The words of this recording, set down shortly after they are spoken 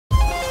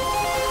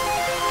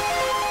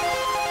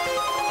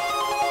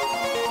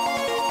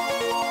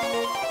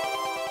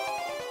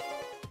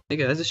Hey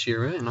guys, it's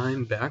Shira, and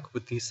I'm back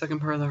with the second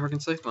part of the Harken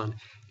Sythe mod.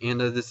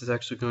 And this is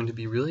actually going to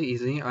be really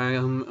easy.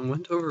 I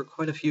went over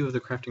quite a few of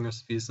the crafting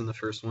recipes in the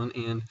first one,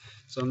 and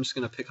so I'm just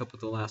going to pick up with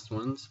the last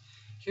ones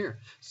here.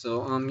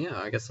 So yeah,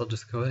 I guess I'll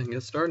just go ahead and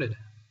get started.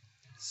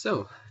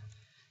 So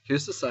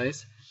here's the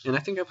size, and I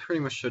think I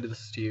pretty much showed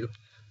this to you.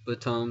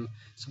 But so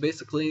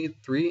basically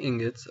 3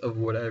 ingots of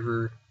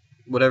whatever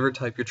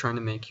type you're trying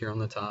to make here on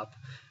the top,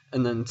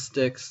 and then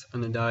sticks on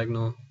the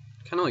diagonal,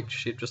 kind of like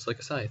shaped just like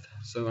a scythe.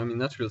 So I mean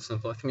that's real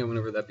simple. I think I went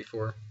over that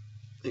before.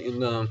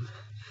 And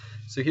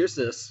so here's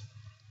this.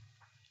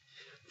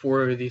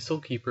 For the Soul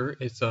Keeper,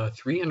 it's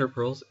 3 Ender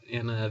Pearls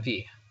and a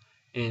V,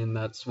 and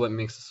that's what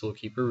makes the Soul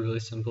Keeper.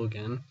 Really simple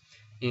again.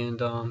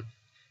 And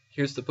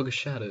here's the Book of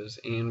Shadows,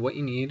 and what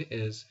you need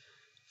is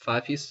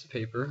 5 pieces of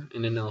paper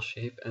in an L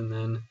shape, and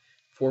then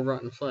 4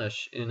 rotten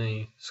flesh in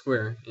a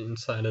square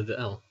inside of the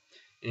L.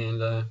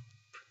 And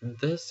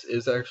this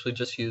is actually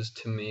just used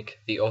to make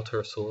the Altar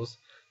of Souls,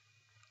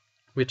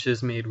 which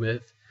is made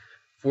with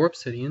 4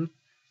 obsidian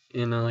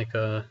in like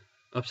a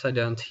upside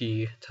down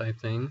T type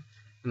thing,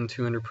 and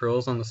 200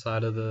 pearls on the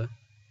side of the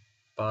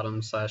bottom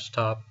 /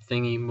 top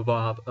thingy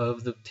bob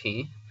of the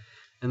T,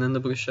 and then the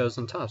Book of Shadows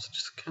on top, so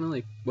just kind of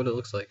like what it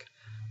looks like.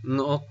 And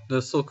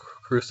the Soul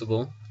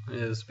Crucible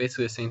is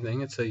basically the same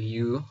thing. It's a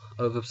U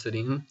of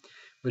obsidian,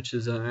 which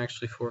is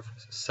actually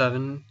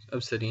 7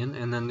 obsidian,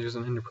 and then there's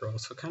an ender pearl.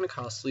 So kind of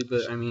costly,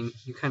 but I mean,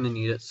 you kind of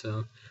need it,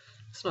 so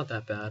it's not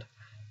that bad.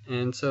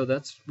 And so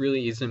that's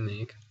really easy to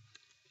make.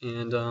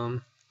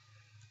 And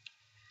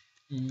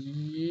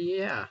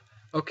yeah.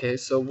 Okay,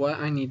 so what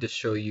I need to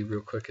show you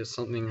real quick is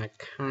something I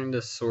kind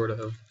of sort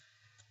of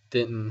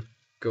didn't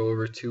go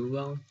over too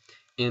well,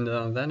 and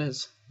that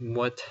is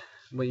what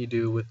you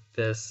do with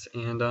this.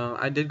 And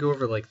I did go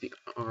over like the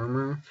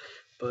armor,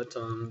 but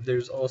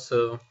there's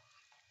also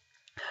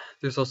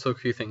a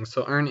few things.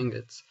 So iron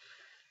ingots.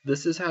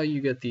 This is how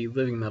you get the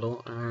living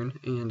metal iron,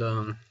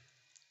 and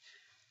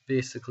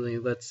basically,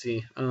 let's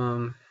see.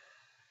 Oh,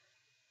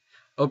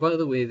 by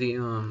the way, the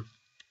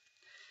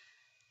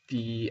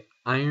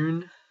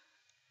iron,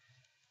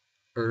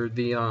 or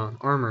the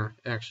armor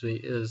actually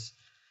is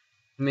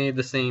made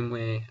the same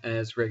way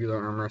as regular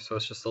armor, so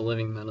it's just a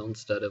living metal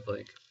instead of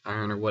like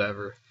iron or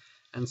whatever.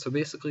 And so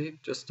basically,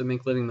 just to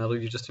make living metal,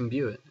 you just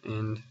imbue it,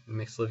 and it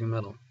makes living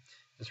metal.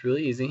 It's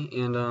really easy,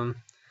 and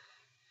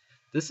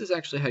this is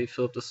actually how you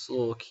fill up the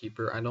Soul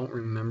Keeper. I don't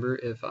remember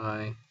if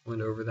I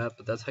went over that,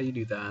 but that's how you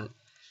do that.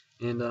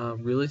 And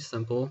really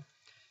simple.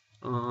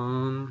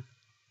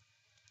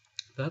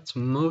 That's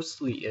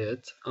mostly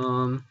it.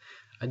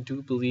 I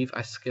do believe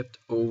I skipped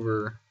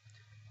over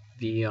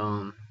the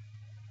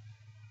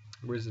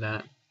where's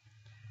that?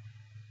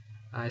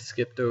 I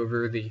skipped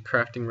over the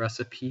crafting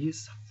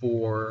recipes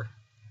for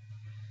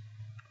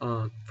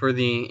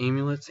the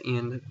amulets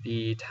and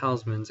the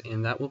talismans,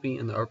 and that will be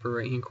in the upper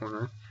right hand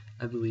corner,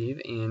 I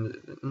believe.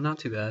 And not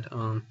too bad.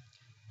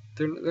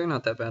 They're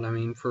not that bad. I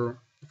mean, for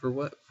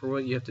what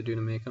you have to do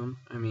to make them.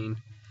 I mean,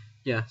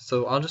 yeah.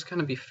 So I'll just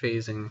kind of be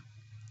phasing,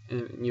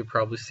 and you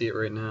probably see it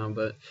right now,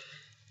 but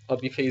I'll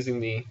be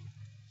phasing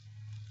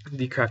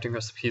the crafting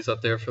recipes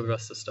up there for the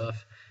rest of the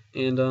stuff.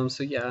 And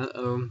so yeah.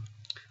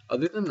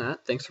 Other than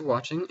that, thanks for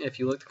watching. If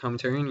you like the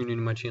commentary and you're new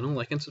to my channel,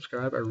 like and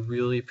subscribe. I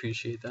really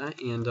appreciate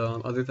that. And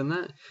other than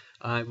that,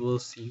 I will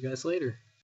see you guys later.